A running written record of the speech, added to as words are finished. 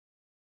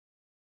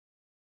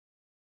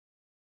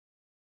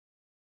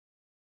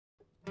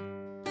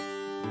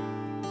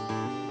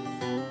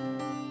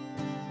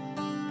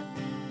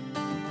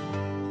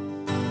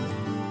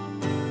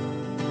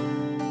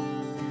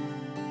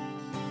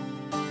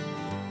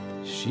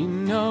She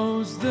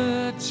knows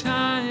the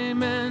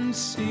time and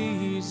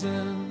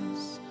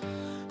seasons.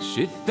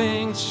 She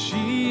thinks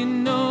she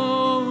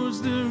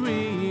knows the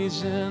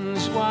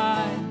reasons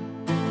why,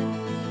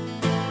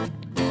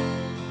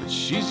 but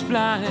she's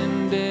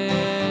blinded.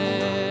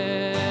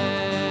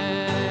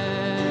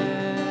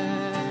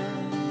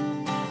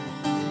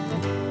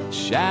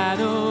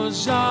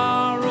 Shadows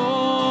are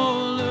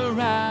all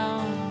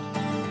around,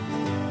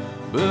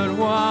 but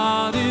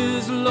what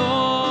is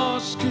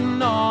lost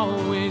can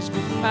always be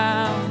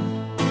found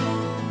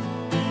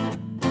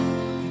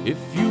if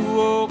you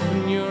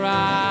open your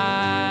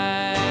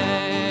eyes.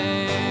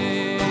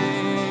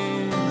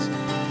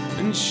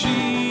 And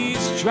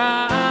she's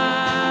trying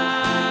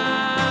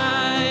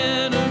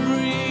to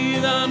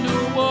breathe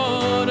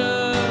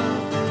underwater.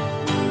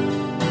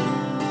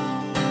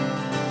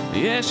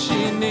 Yes,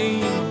 she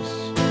needs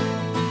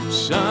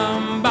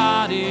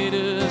somebody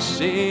to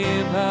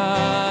save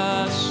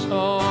her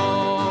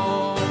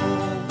soul.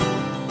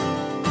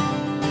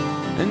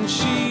 And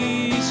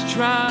she's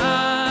trying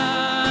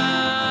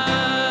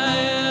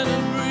to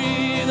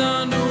breathe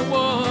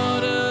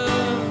underwater.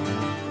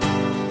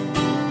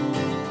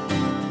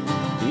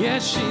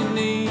 Yes, she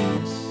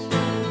needs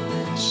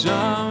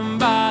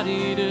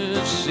somebody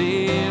to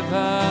save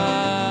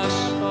her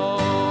soul.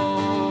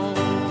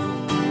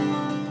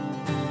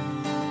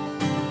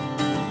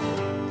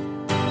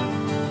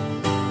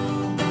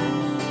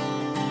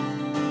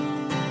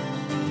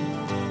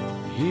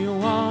 He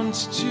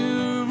wants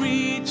to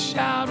reach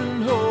out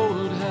and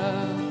hold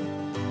her,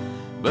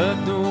 but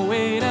the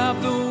weight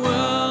of the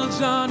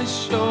world's on his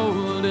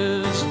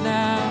shoulders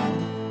now,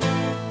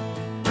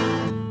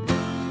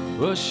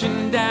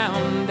 pushing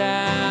down,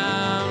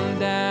 down,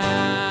 down.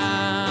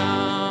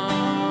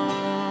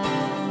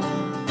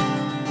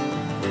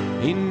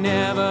 He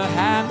never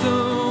had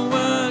the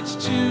words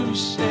to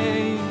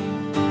say,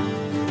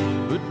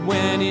 but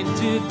when he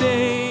did,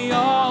 they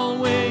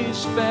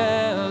always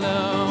fell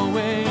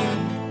away,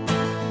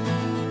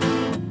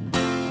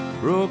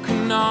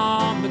 broken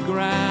on the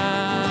ground.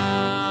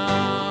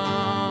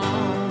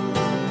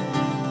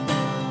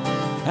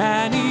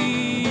 And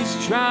he's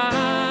trying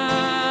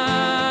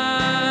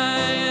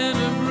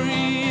to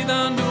breathe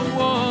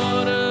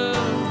underwater.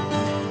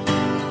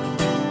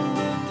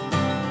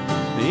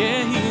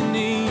 Yeah, he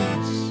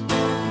needs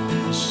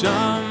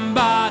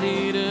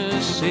somebody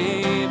to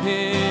save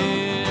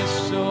his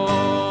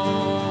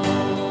soul.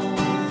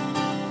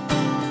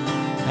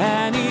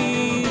 And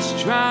he's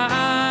trying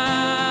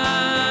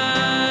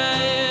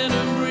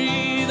to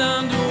breathe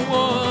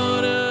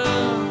underwater.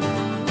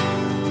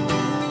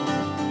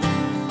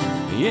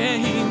 Yeah,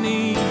 he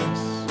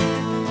needs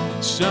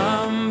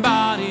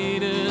somebody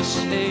to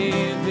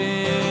save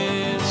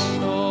his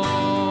soul.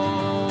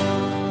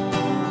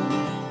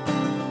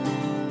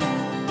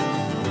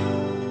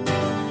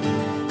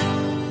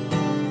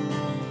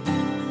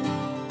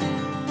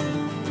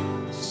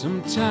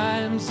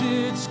 Sometimes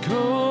it's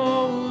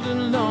cold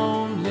and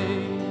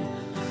lonely,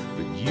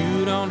 but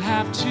you don't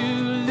have to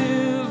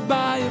live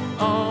by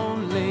if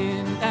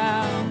only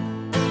now.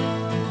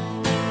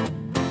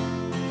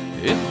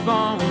 If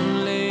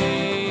only.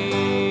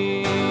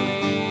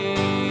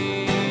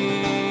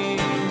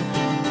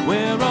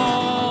 We're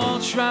all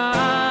trying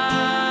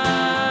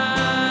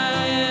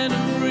to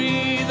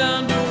breathe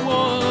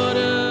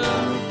underwater.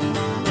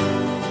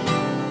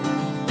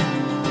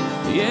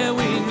 Yeah,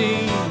 we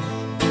need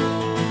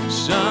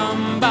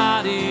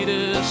somebody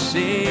to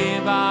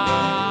save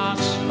our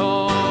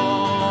soul.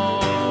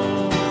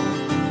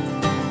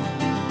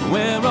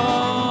 We're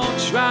all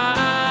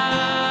trying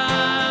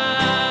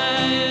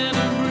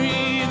to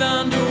breathe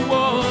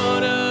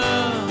underwater.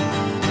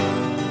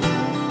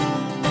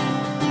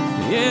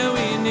 Yeah,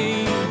 we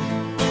need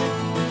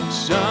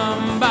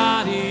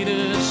somebody to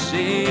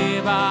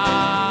save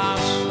our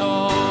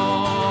soul.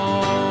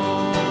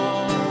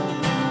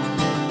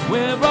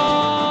 We're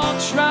all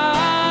trying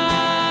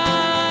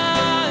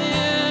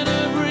to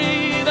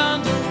breathe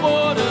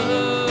underwater.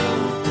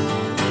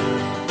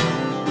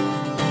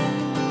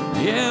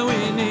 Yeah,